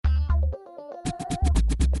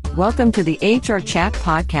Welcome to the HR Chat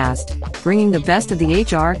Podcast, bringing the best of the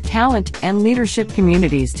HR, talent, and leadership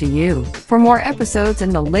communities to you. For more episodes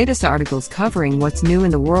and the latest articles covering what's new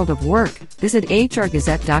in the world of work, visit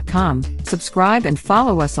hrgazette.com, subscribe and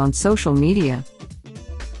follow us on social media.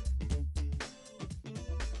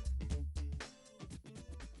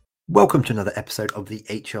 Welcome to another episode of the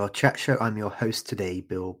HR Chat Show. I'm your host today,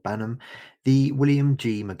 Bill Banham. The William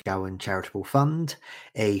G. McGowan Charitable Fund,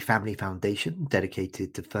 a family foundation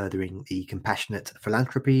dedicated to furthering the compassionate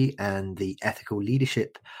philanthropy and the ethical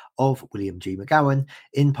leadership of William G. McGowan,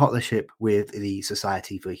 in partnership with the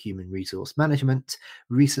Society for Human Resource Management,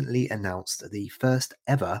 recently announced the first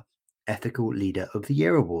ever Ethical Leader of the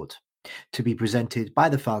Year Award, to be presented by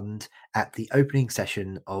the fund at the opening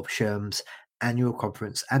session of SHRM's annual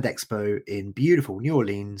conference and expo in beautiful New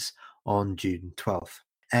Orleans on June 12th.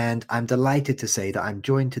 And I'm delighted to say that I'm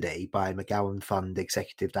joined today by McGowan Fund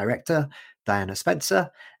Executive Director Diana Spencer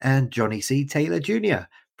and Johnny C. Taylor Jr.,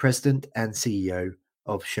 President and CEO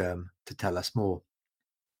of SHRM, to tell us more.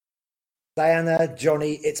 Diana,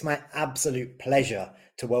 Johnny, it's my absolute pleasure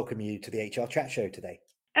to welcome you to the HR Chat Show today.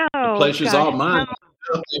 Oh, the pleasure's all mine.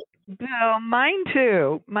 No, mine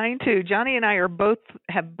too. Mine too. Johnny and I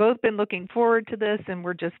have both been looking forward to this, and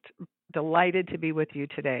we're just delighted to be with you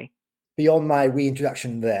today. Beyond my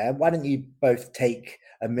reintroduction there, why don't you both take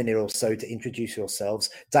a minute or so to introduce yourselves?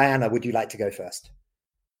 Diana, would you like to go first?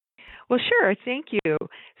 Well, sure. Thank you.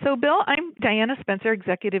 So, Bill, I'm Diana Spencer,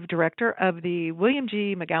 Executive Director of the William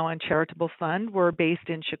G. McGowan Charitable Fund. We're based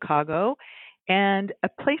in Chicago, and a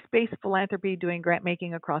place-based philanthropy doing grant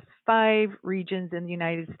making across 5 regions in the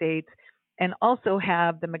United States, and also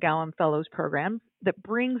have the McGowan Fellows Program that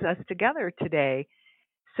brings us together today.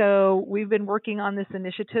 So we've been working on this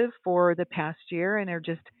initiative for the past year and are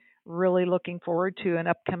just really looking forward to an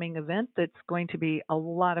upcoming event that's going to be a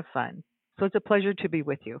lot of fun. So it's a pleasure to be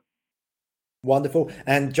with you. Wonderful.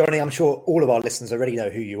 And Johnny, I'm sure all of our listeners already know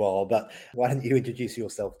who you are, but why don't you introduce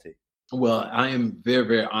yourself too? Well, I am very,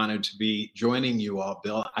 very honored to be joining you all,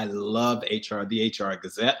 Bill. I love HR, the HR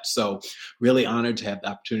Gazette. So really honored to have the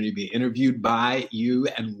opportunity to be interviewed by you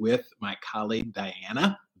and with my colleague,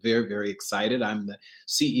 Diana. Very, very excited. I'm the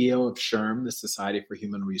CEO of SHRM, the Society for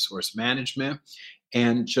Human Resource Management,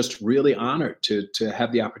 and just really honored to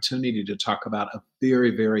have the opportunity to talk about a very,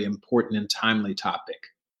 very important and timely topic.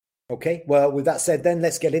 Okay, well, with that said, then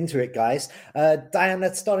let's get into it, guys.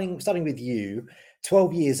 Diana, starting with you.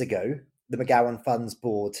 12 years ago, the McGowan Fund's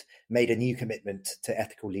board made a new commitment to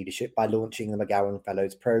ethical leadership by launching the McGowan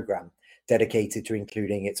Fellows Program, dedicated to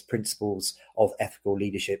including its principles of ethical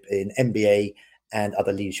leadership in MBA and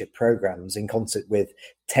other leadership programs in concert with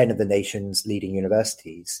 10 of the nation's leading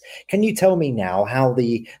universities. Can you tell me now how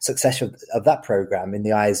the success of that program in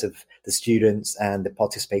the eyes of the students and the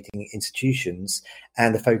participating institutions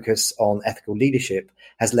and the focus on ethical leadership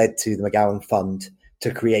has led to the McGowan Fund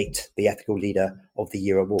to create the Ethical Leader of the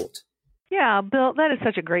Year Award? Yeah, Bill, that is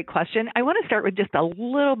such a great question. I want to start with just a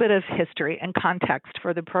little bit of history and context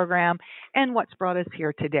for the program and what's brought us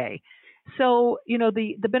here today. So,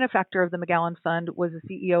 the benefactor of the McGowan Fund was the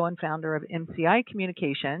CEO and founder of MCI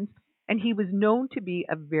Communications, and he was known to be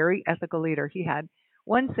a very ethical leader. He had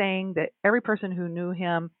one saying that every person who knew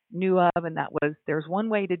him knew of, and that was, there's one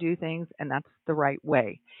way to do things, and that's the right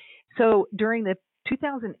way. So during the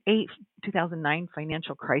 2008-2009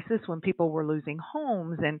 financial crisis, when people were losing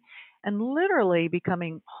homes and literally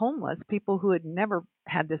becoming homeless, people who had never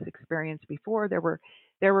had this experience before, there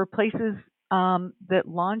were places that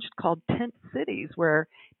launched called tent cities, where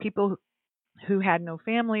people who had no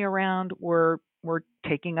family around were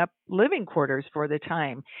taking up living quarters for the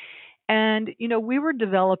time. And we were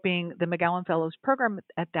developing the McGowan Fellows Program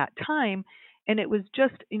at that time. And it was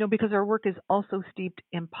just, because our work is also steeped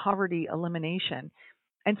in poverty elimination.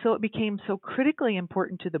 And so it became so critically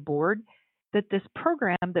important to the board that this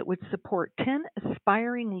program that would support 10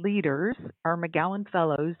 aspiring leaders, our McGowan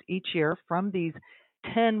Fellows, each year from these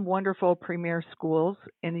 10 wonderful premier schools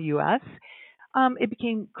in the U.S., it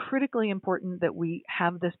became critically important that we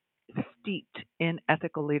have this steeped in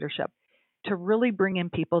ethical leadership to really bring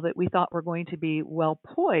in people that we thought were going to be well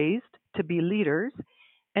poised to be leaders,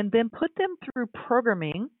 and then put them through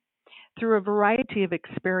programming through a variety of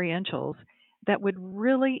experientials that would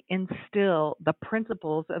really instill the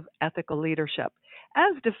principles of ethical leadership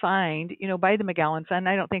as defined, by the McGowan Fund.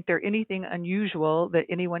 I don't think they're anything unusual that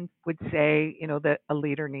anyone would say, that a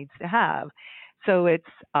leader needs to have. So it's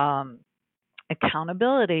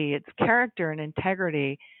accountability, it's character and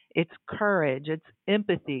integrity, it's courage, it's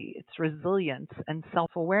empathy, it's resilience and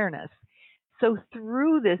self-awareness. So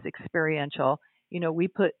through this experiential, we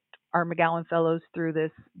put our McGowan Fellows through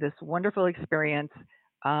this wonderful experience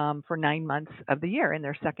for 9 months of the year in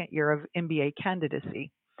their second year of MBA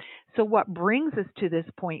candidacy. So what brings us to this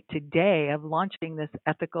point today of launching this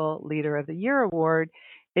Ethical Leader of the Year award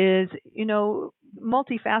is,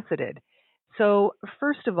 multifaceted. So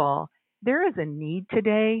first of all, there is a need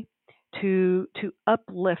today to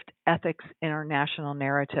uplift ethics in our national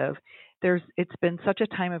narrative. It's been such a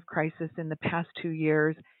time of crisis in the past 2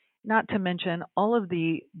 years, not to mention all of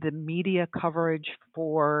the media coverage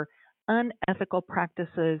for unethical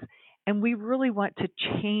practices, and we really want to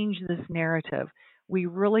change this narrative. We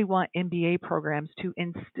really want MBA programs to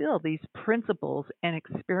instill these principles and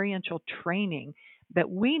experiential training that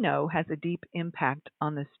we know has a deep impact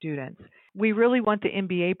on the students. We really want the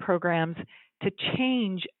MBA programs to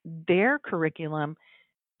change their curriculum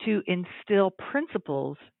to instill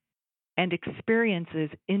principles and experiences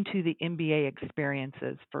into the MBA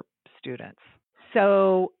experiences for students.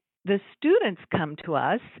 So the students come to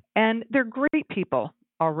us, and they're great people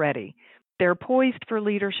already. They're poised for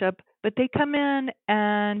leadership, but they come in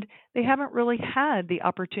and they haven't really had the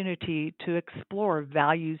opportunity to explore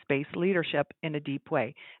values-based leadership in a deep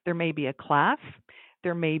way. There may be a class,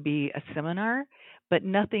 there may be a seminar, but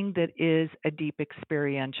nothing that is a deep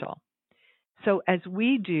experiential. So as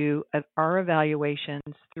we do our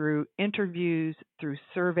evaluations through interviews, through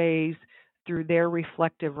surveys, through their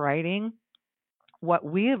reflective writing, what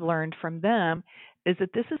we have learned from them is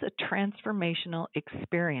that this is a transformational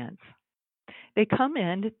experience. They come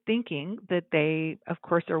in thinking that they, of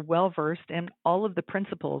course, are well-versed in all of the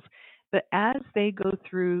principles, but as they go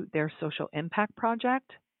through their social impact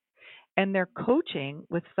project and their coaching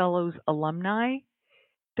with Fellows alumni,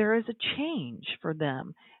 there is a change for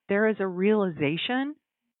them. There is a realization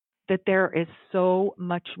that there is so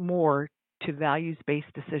much more to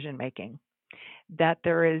values-based decision-making, that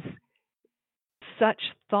there is such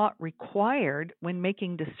thought required when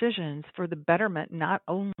making decisions for the betterment not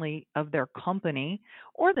only of their company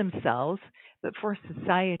or themselves, but for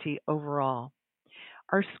society overall.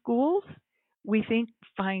 Our schools, we think,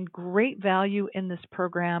 find great value in this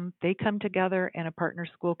program. They come together in a partner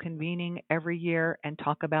school convening every year and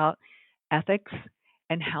talk about ethics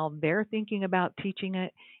and how they're thinking about teaching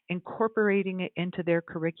it, incorporating it into their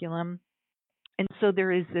curriculum. And so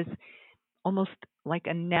there is this almost like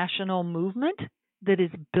a national movement that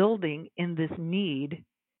is building in this need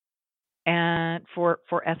and for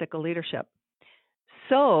ethical leadership.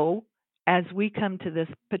 So as we come to this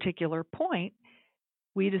particular point,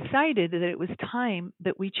 we decided that it was time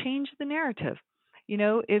that we change the narrative.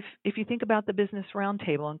 If you think about the Business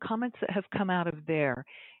Roundtable and comments that have come out of there,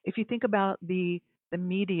 if you think about the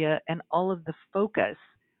media and all of the focus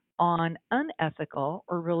on unethical,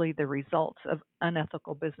 or really the results of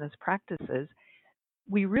unethical business practices,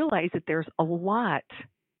 we realize that there's a lot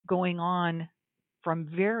going on from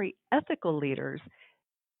very ethical leaders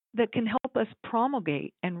that can help us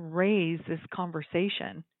promulgate and raise this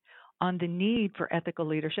conversation on the need for ethical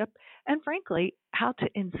leadership and, frankly, how to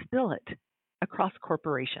instill it across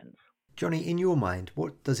corporations. Johnny, in your mind,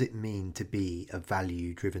 what does it mean to be a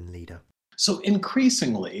value-driven leader? So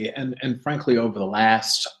increasingly, and frankly, over the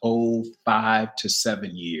last 5 to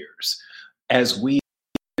 7 years, as we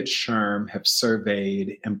at SHRM have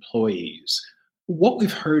surveyed employees, what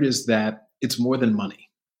we've heard is that it's more than money.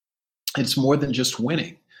 It's more than just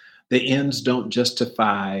winning. The ends don't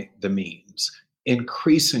justify the means.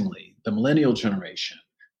 Increasingly, the millennial generation,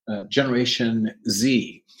 Generation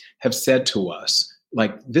Z, have said to us,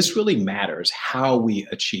 this really matters how we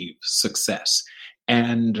achieve success.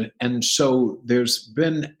 And so there's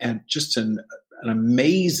been just an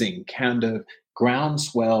amazing kind of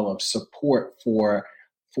groundswell of support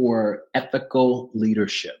for ethical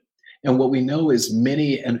leadership. And what we know is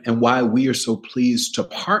many, and why we are so pleased to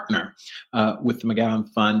partner with the McGowan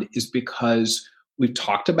Fund, is because we've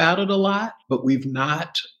talked about it a lot, but we've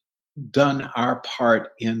not done our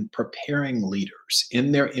part in preparing leaders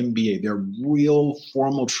in their MBA, their real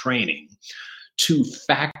formal training, to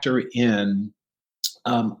factor in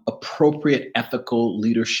appropriate ethical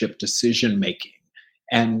leadership decision making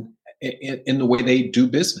and in the way they do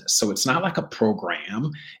business. So it's not like a program,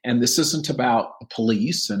 and this isn't about the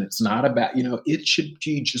police, and it's not about, it should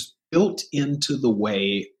be just built into the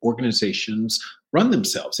way organizations run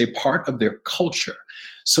themselves, a part of their culture.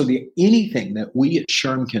 So anything that we at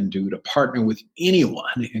SHRM can do to partner with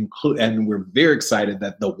anyone, and we're very excited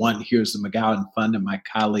that the one here is the McGowan Fund and my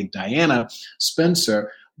colleague Diana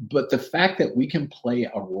Spencer, but the fact that we can play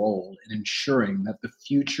a role in ensuring that the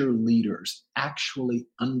future leaders actually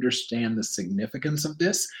understand the significance of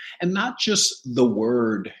this, and not just the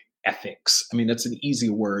word ethics. I mean, it's an easy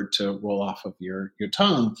word to roll off of your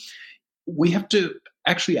tongue. We have to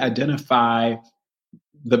actually identify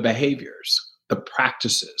the behaviors, the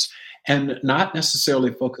practices, and not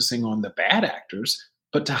necessarily focusing on the bad actors,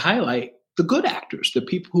 but to highlight the good actors, the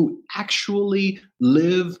people who actually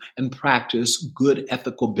live and practice good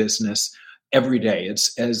ethical business every day.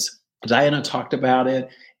 It's as Diana talked about it.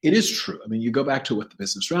 It is true. I mean, you go back to what the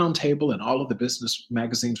Business Roundtable and all of the business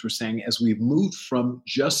magazines were saying as we've moved from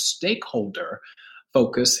just stakeholder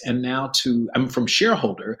focus and now from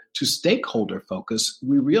shareholder to stakeholder focus,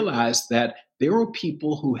 we realize that there are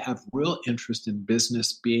people who have real interest in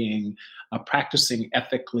business being practicing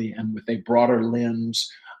ethically and with a broader lens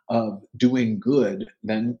of doing good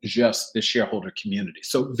than just the shareholder community.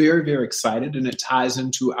 So very, very excited, and it ties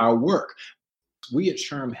into our work. We at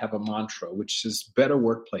SHRM have a mantra, which is better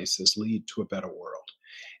workplaces lead to a better world.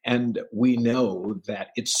 And we know that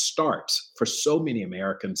it starts for so many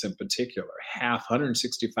Americans in particular.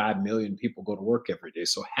 165 million people go to work every day,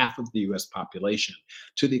 so half of the US population.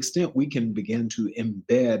 To the extent we can begin to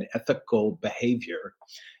embed ethical behavior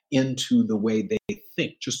into the way they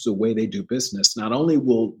think, just the way they do business, not only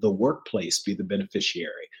will the workplace be the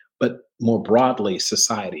beneficiary, but more broadly,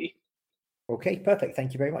 society. Okay, perfect.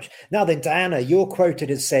 Thank you very much. Now then, Diana, you're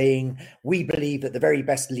quoted as saying, "We believe that the very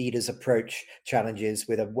best leaders approach challenges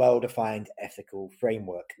with a well-defined ethical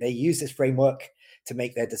framework. They use this framework to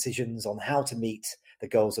make their decisions on how to meet the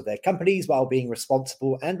goals of their companies while being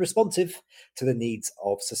responsible and responsive to the needs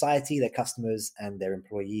of society, their customers, and their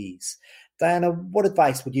employees." Diana, what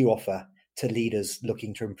advice would you offer to leaders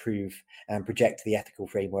looking to improve and project the ethical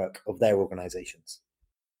framework of their organizations?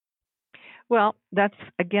 Well, that's,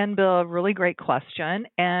 again, Bill, a really great question.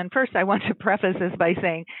 And first, I want to preface this by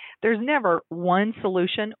saying there's never one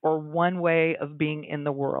solution or one way of being in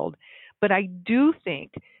the world. But I do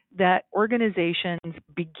think that organizations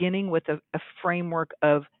beginning with a framework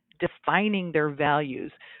of defining their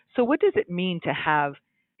values. So what does it mean to have,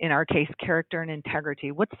 in our case, character and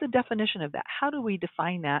integrity? What's the definition of that? How do we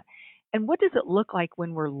define that? And what does it look like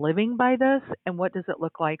when we're living by this? And what does it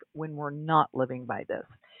look like when we're not living by this?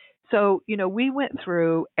 So, we went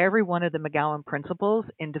through every one of the McGowan principles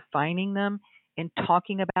in defining them and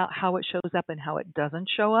talking about how it shows up and how it doesn't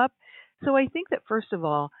show up. So I think that, first of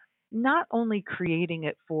all, not only creating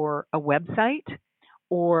it for a website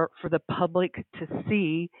or for the public to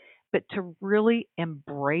see, but to really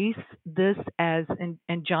embrace this as,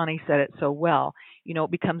 and Johnny said it so well,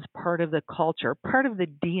 it becomes part of the culture, part of the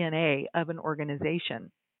DNA of an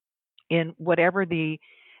organization in whatever the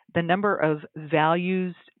number of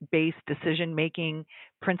values-based decision-making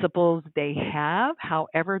principles they have,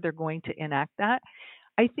 however they're going to enact that.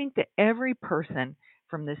 I think that every person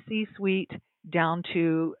from the C-suite down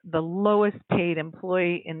to the lowest paid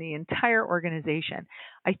employee in the entire organization,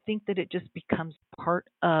 I think that it just becomes part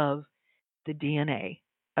of the DNA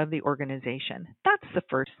of the organization. That's the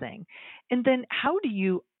first thing. And then how do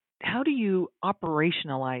you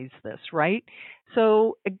operationalize this, right?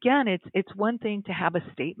 So again, it's one thing to have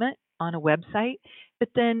a statement on a website, but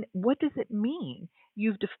then what does it mean?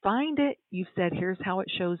 You've defined it, you've said here's how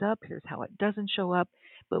it shows up, here's how it doesn't show up,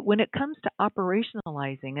 but when it comes to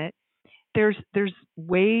operationalizing it, there's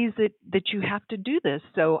ways that you have to do this.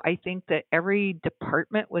 So I think that every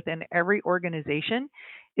department within every organization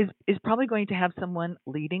is probably going to have someone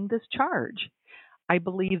leading this charge. I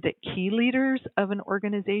believe that key leaders of an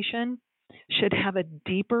organization should have a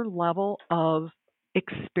deeper level of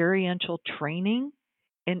experiential training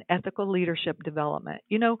in ethical leadership development.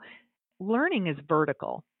 Learning is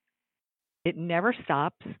vertical. It never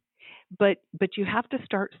stops, but you have to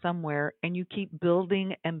start somewhere, and you keep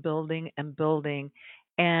building and building and building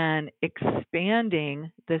and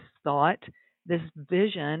expanding this thought, this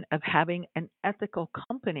vision of having an ethical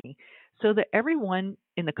company so that everyone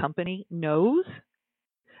in the company knows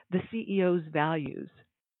the CEO's values.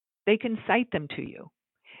 They can cite them to you.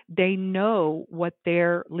 They know what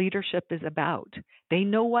their leadership is about. They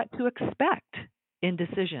know what to expect in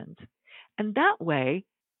decisions. And that way,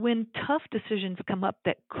 when tough decisions come up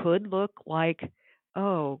that could look like,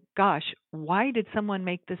 oh gosh, why did someone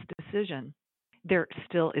make this decision? There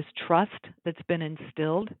still is trust that's been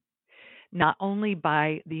instilled, not only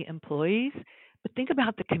by the employees, but think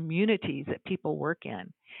about the communities that people work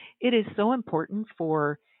in. It is so important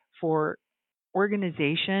for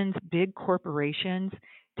organizations, big corporations,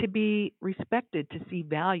 to be respected, to see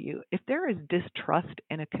value. If there is distrust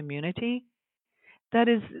in a community,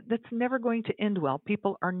 that's never going to end well.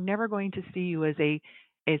 People are never going to see you as a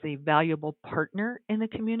valuable partner in the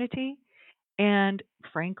community. And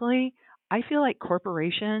frankly, I feel like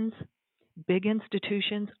corporations big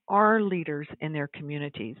institutions are leaders in their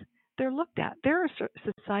communities. They're looked at. There are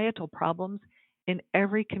societal problems in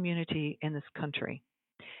every community in this country.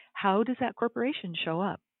 How does that corporation show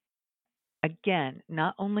up? Again,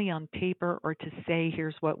 not only on paper or to say,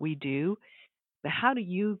 here's what we do, but how do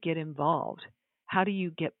you get involved? How do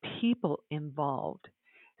you get people involved?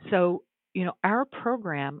 So, our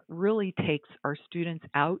program really takes our students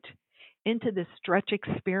out into this stretch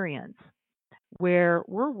experience where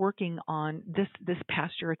we're working on this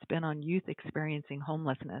past year. It's been on youth experiencing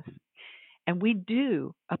homelessness. And we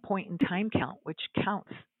do a point in time count, which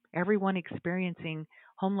counts everyone experiencing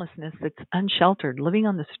homelessness that's unsheltered, living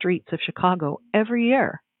on the streets of Chicago every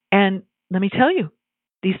year. And let me tell you,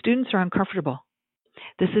 these students are uncomfortable.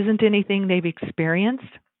 This isn't anything they've experienced.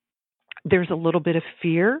 There's a little bit of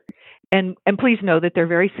fear. And please know that they're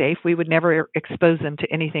very safe. We would never expose them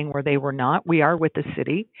to anything where they were not. We are with the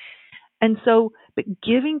city. And so, but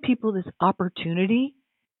giving people this opportunity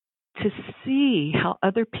to see how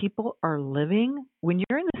other people are living, when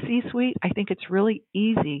you're in the C-suite, I think it's really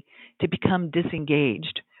easy to become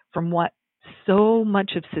disengaged from what so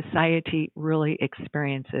much of society really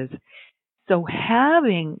experiences. So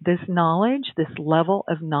having this knowledge, this level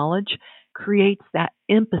of knowledge, creates that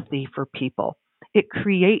empathy for people. It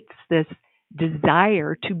creates this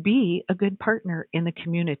desire to be a good partner in the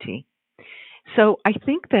community. So I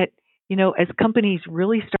think that, as companies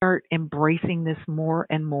really start embracing this more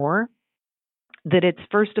and more, that it's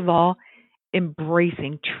first of all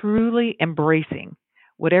truly embracing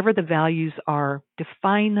whatever the values are,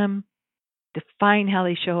 define them, define how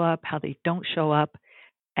they show up, how they don't show up,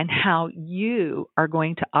 and how you are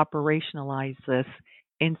going to operationalize this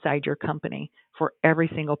inside your company for every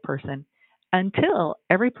single person until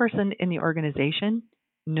every person in the organization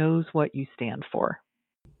knows what you stand for.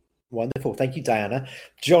 Wonderful. Thank you, Diana.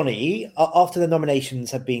 Johnny, after the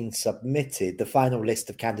nominations have been submitted, the final list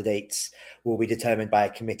of candidates will be determined by a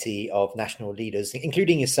committee of national leaders,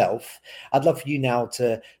 including yourself. I'd love for you now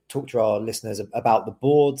to talk to our listeners about the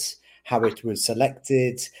boards, how it was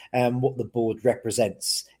selected, and what the board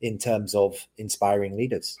represents in terms of inspiring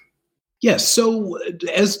leaders. Yes. So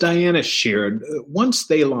as Diana shared, once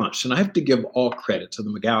they launched, and I have to give all credit to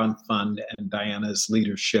the McGowan Fund and Diana's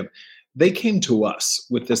leadership, they came to us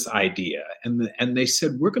with this idea, and they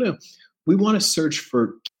said, we want to search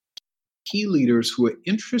for key leaders who are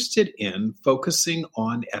interested in focusing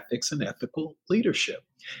on ethics and ethical leadership.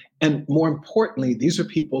 And more importantly, these are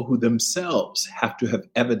people who themselves have to have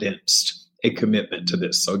evidenced a commitment to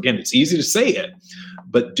this. So again, it's easy to say it,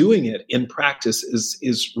 but doing it in practice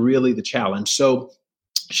is really the challenge. So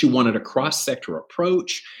she wanted a cross-sector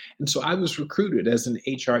approach. And so I was recruited as an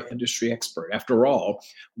HR industry expert. After all,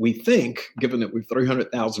 we think, given that we've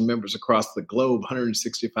 300,000 members across the globe,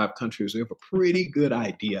 165 countries, we have a pretty good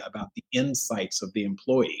idea about the insights of the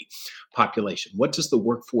employee population. What does the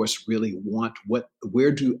workforce really want?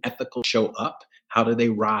 Where do ethical show up? How do they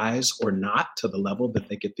rise or not to the level that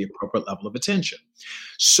they get the appropriate level of attention?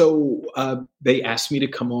 So they asked me to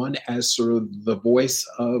come on as sort of the voice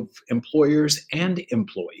of employers and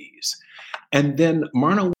employees. And then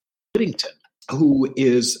Marna Whittington, who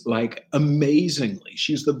is amazingly,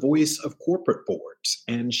 she's the voice of corporate boards,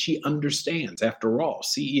 and she understands, after all,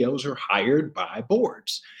 CEOs are hired by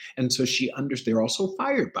boards. And so they're also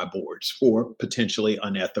fired by boards for potentially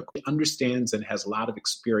unethical, understands and has a lot of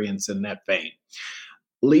experience in that vein.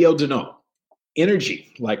 Leo Deneau,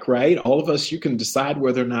 energy, right? All of us, you can decide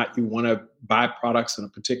whether or not you want to buy products in a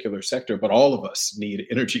particular sector, but all of us need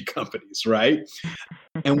energy companies, right?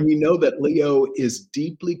 And we know that Leo is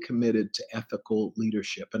deeply committed to ethical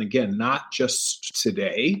leadership. And again, not just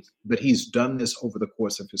today, but he's done this over the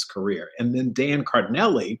course of his career. And then Dan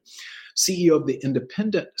Cardinelli, CEO of the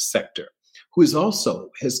independent sector, who has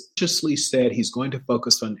consciously said he's going to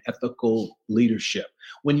focus on ethical leadership.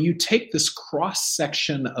 When you take this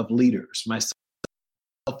cross-section of leaders, myself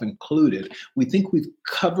included, we think we've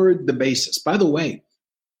covered the basis. By the way,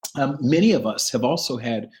 many of us have also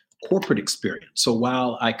had corporate experience. So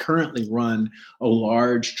while I currently run a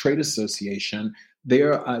large trade association,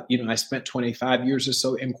 I spent 25 years or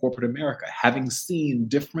so in corporate America, having seen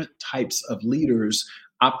different types of leaders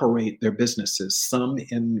operate their businesses, some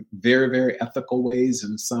in very, very ethical ways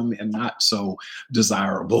and some in not so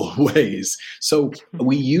desirable ways. So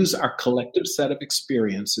we use our collective set of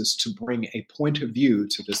experiences to bring a point of view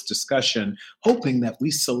to this discussion, hoping that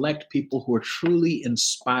we select people who are truly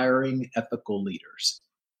inspiring ethical leaders.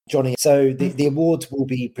 Johnny, so the awards will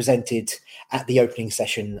be presented at the opening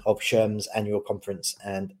session of SHRM's annual conference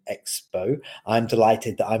and expo. I'm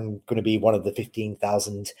delighted that I'm going to be one of the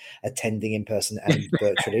 15,000 attending in person and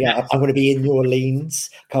virtually. I'm going to be in New Orleans.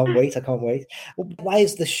 Can't wait. I can't wait. Why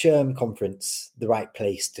is the SHRM conference the right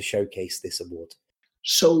place to showcase this award?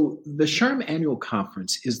 So the SHRM annual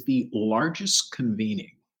conference is the largest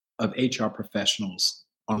convening of HR professionals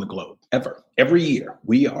on the globe ever. Every year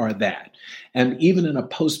we are that. And even in a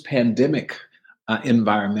post-pandemic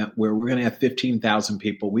environment where we're going to have 15,000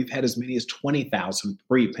 people, we've had as many as 20,000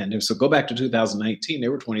 pre-pandemic. So go back to 2019,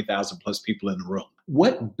 there were 20,000 plus people in the room.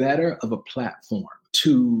 What better of a platform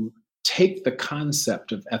to take the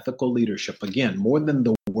concept of ethical leadership, again, more than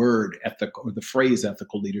the word ethical or the phrase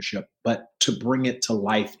ethical leadership, but to bring it to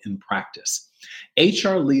life in practice.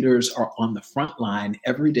 HR leaders are on the front line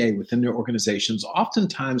every day within their organizations,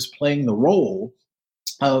 oftentimes playing the role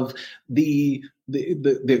of the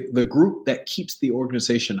group that keeps the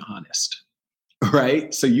organization honest,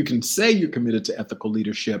 right? So you can say you're committed to ethical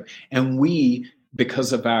leadership, and we,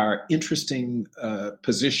 because of our interesting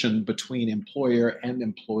position between employer and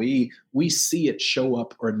employee, we see it show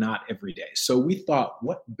up or not every day. So we thought,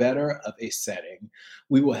 what better of a setting?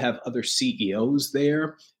 We will have other CEOs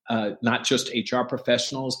there, not just HR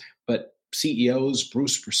professionals, but CEOs.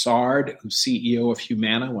 Bruce Broussard, who's CEO of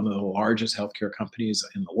Humana, one of the largest healthcare companies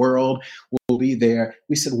in the world, will be there.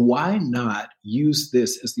 We said, why not use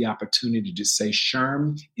this as the opportunity to say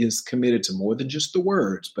SHRM is committed to more than just the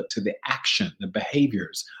words, but to the action, the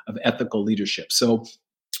behaviors of ethical leadership. So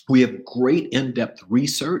we have great in-depth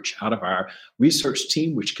research out of our research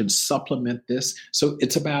team, which can supplement this. So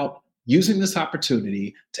it's about using this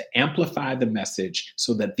opportunity to amplify the message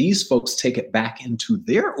so that these folks take it back into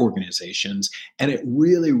their organizations, and it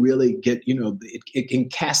really get, it can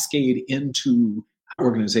cascade into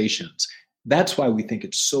organizations. That's why we think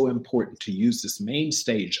it's so important to use this main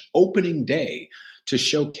stage opening day to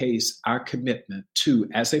showcase our commitment to,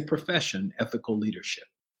 as a profession, ethical leadership.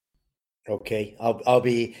 Okay, I'll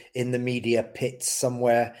be in the media pits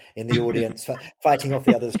somewhere in the audience, fighting off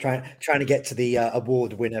the others, trying to get to the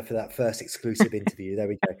award winner for that first exclusive interview. There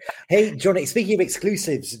we go. Hey, Johnny, speaking of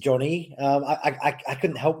exclusives, Johnny, I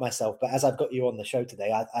couldn't help myself, but as I've got you on the show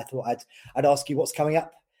today, I thought I'd ask you what's coming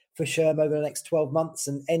up for SHRM over the next 12 months,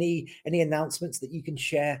 and any announcements that you can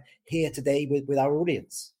share here today with our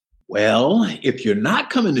audience. Well, if you're not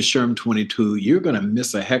coming to SHRM 22, you're going to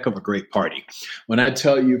miss a heck of a great party. When I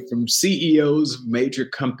tell you, from CEOs of major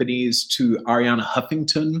companies to Arianna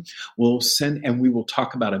Huffington, we will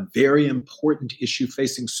talk about a very important issue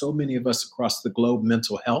facing so many of us across the globe,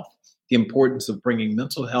 mental health, the importance of bringing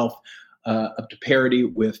mental health up to parity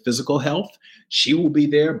with physical health. She will be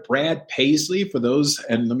there. Brad Paisley, for those,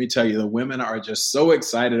 and let me tell you, the women are just so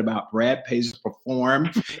excited about Brad Paisley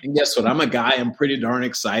perform. And guess what? I'm a guy, I'm pretty darn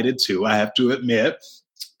excited too, I have to admit,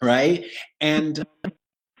 right? And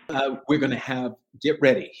we're going to have, get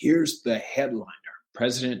ready. Here's the headliner.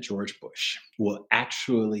 President George Bush will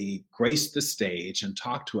actually grace the stage and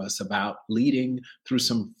talk to us about leading through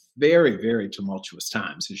some very, very tumultuous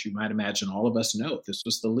times. As you might imagine, all of us know this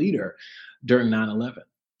was the leader during 9/11,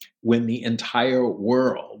 when the entire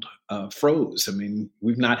world froze. I mean,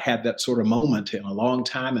 we've not had that sort of moment in a long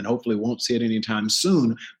time, and hopefully won't see it anytime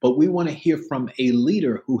soon. But we want to hear from a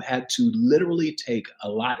leader who had to literally take a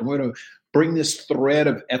lot. And we're going to bring this thread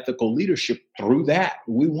of ethical leadership through that.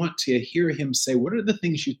 We want to hear him say, what are the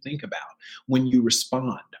things you think about when you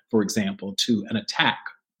respond, for example, to an attack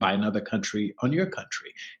by another country on your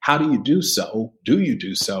country? How do you do so? Do you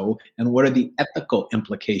do so? And what are the ethical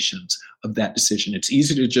implications of that decision? It's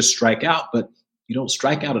easy to just strike out, but you don't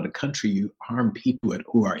strike out at a country, you harm people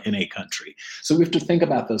who are in a country. So we have to think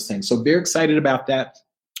about those things. So very excited about that.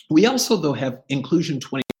 We also, though, have Inclusion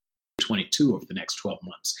 2022 over the next 12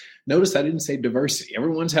 months. Notice I didn't say diversity.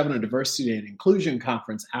 Everyone's having a diversity and inclusion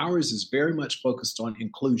conference. Ours is very much focused on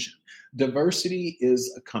inclusion. Diversity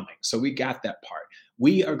is coming. So we got that part.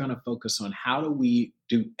 We are going to focus on how do we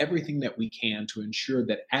do everything that we can to ensure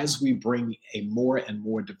that as we bring a more and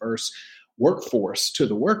more diverse workforce to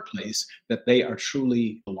the workplace, that they are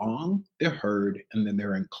truly belong, they're heard, and then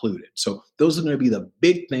they're included. So those are going to be the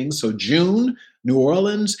big things. So June, New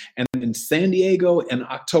Orleans, and in San Diego in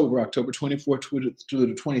October 24th to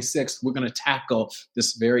the 26th, we're going to tackle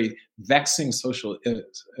this very vexing social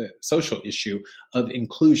issue of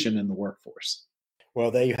inclusion in the workforce. Well,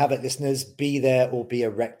 there you have it, listeners. Be there or be a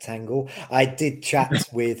rectangle. I did chat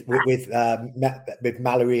with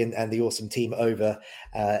Mallory and the awesome team over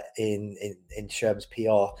in SHRM's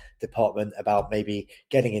PR department about maybe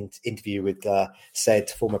getting an interview with said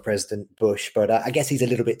former President Bush, but I guess he's a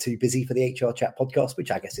little bit too busy for the HR Chat podcast,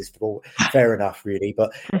 which I guess is fair enough, really.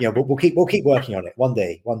 But we'll keep working on it one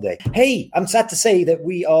day. Hey, I'm sad to say that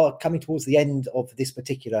we are coming towards the end of this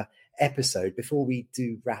particular episode. Before we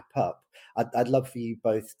do wrap up, I'd love for you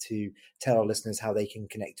both to tell our listeners how they can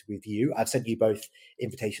connect with you. I've sent you both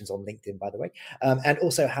invitations on LinkedIn, by the way, and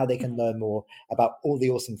also how they can learn more about all the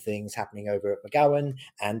awesome things happening over at McGowan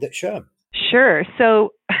and at SHRM. Sure.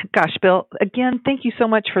 So, gosh, Bill, again, thank you so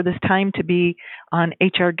much for this time to be on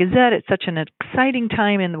HR Gazette. It's such an exciting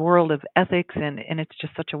time in the world of ethics, and it's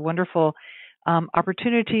just such a wonderful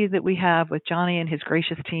opportunity that we have with Johnny and his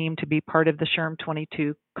gracious team to be part of the SHRM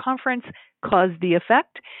 22 conference, Cause the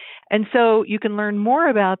Effect. And so you can learn more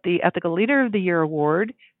about the Ethical Leader of the Year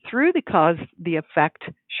Award through the Cause the Effect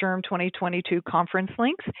SHRM 2022 conference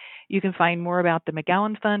links. You can find more about the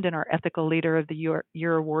McGowan Fund and our Ethical Leader of the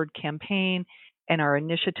Year Award campaign and our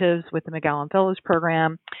initiatives with the McGowan Fellows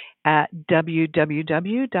Program at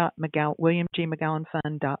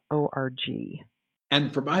www.williamgmcgowanfund.org.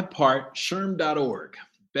 And for my part, SHRM.org.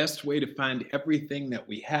 Best way to find everything that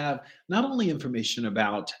we have, not only information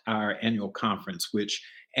about our annual conference,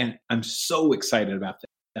 and I'm so excited about the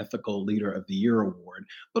Ethical Leader of the Year Award,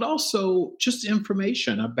 but also just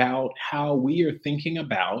information about how we are thinking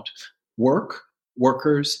about work,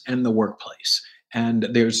 workers, and the workplace. And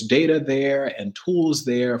there's data there and tools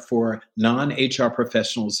there for non-HR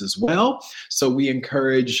professionals as well. So we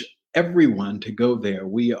encourage everyone to go there.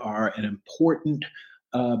 We are an important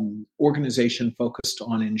organization focused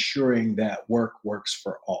on ensuring that work works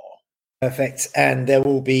for all. Perfect. And there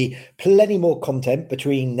will be plenty more content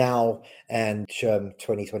between now and SHRM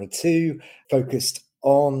 2022 focused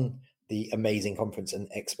on the amazing conference and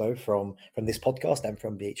expo from this podcast and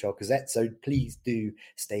from the HR Gazette. So please do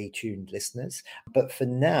stay tuned, listeners. But for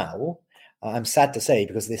now, I'm sad to say,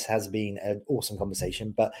 because this has been an awesome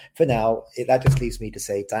conversation, but for now, that just leaves me to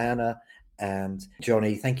say, Diana and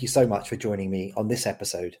Johnny, thank you so much for joining me on this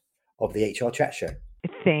episode of the HR Chat Show.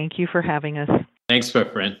 Thank you for having us. Thanks, my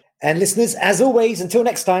friend. And listeners, as always, until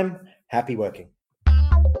next time, happy working.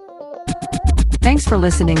 Thanks for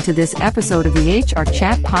listening to this episode of the HR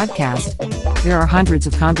Chat podcast. There are hundreds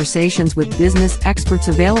of conversations with business experts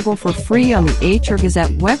available for free on the HR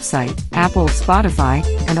Gazette website, Apple, Spotify,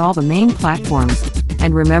 and all the main platforms.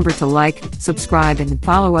 And remember to like, subscribe, and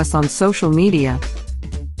follow us on social media.